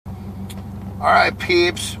All right,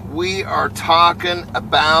 peeps, we are talking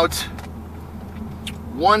about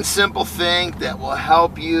one simple thing that will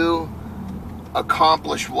help you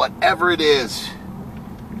accomplish whatever it is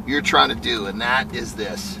you're trying to do, and that is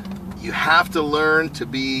this. You have to learn to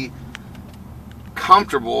be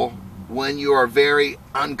comfortable when you are very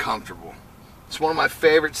uncomfortable. It's one of my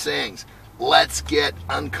favorite sayings. Let's get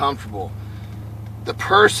uncomfortable. The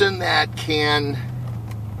person that can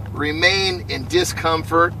remain in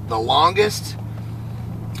discomfort the longest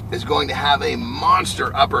is going to have a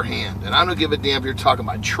monster upper hand. And I don't give a damn if you're talking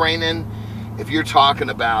about training, if you're talking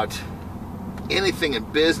about anything in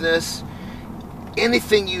business,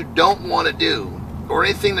 anything you don't want to do, or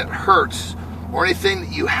anything that hurts, or anything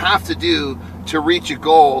that you have to do to reach a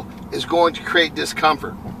goal is going to create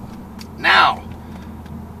discomfort. Now,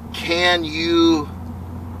 can you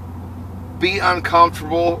be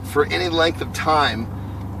uncomfortable for any length of time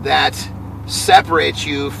that separates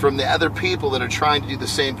you from the other people that are trying to do the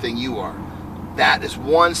same thing you are? That is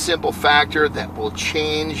one simple factor that will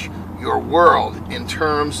change your world in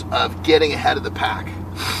terms of getting ahead of the pack.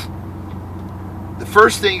 The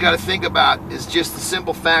first thing you got to think about is just the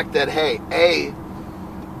simple fact that, hey,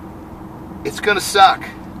 it's going to suck,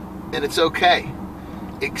 and it's okay.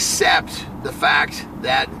 Accept the fact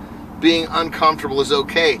that being uncomfortable is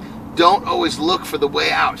okay. Don't always look for the way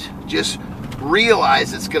out. Just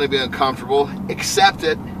realize it's going to be uncomfortable, accept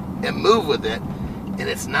it, and move with it, and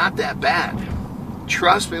it's not that bad.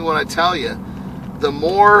 Trust me when I tell you, the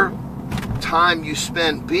more time you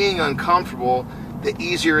spend being uncomfortable, the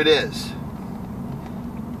easier it is.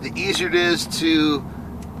 The easier it is to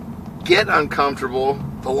get uncomfortable.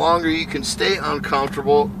 The longer you can stay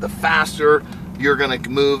uncomfortable, the faster you're going to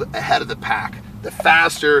move ahead of the pack. The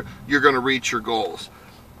faster you're going to reach your goals.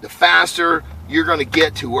 The faster you're going to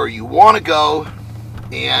get to where you want to go,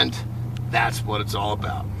 and that's what it's all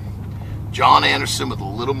about. John Andersen with a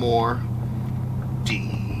little more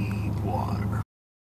D.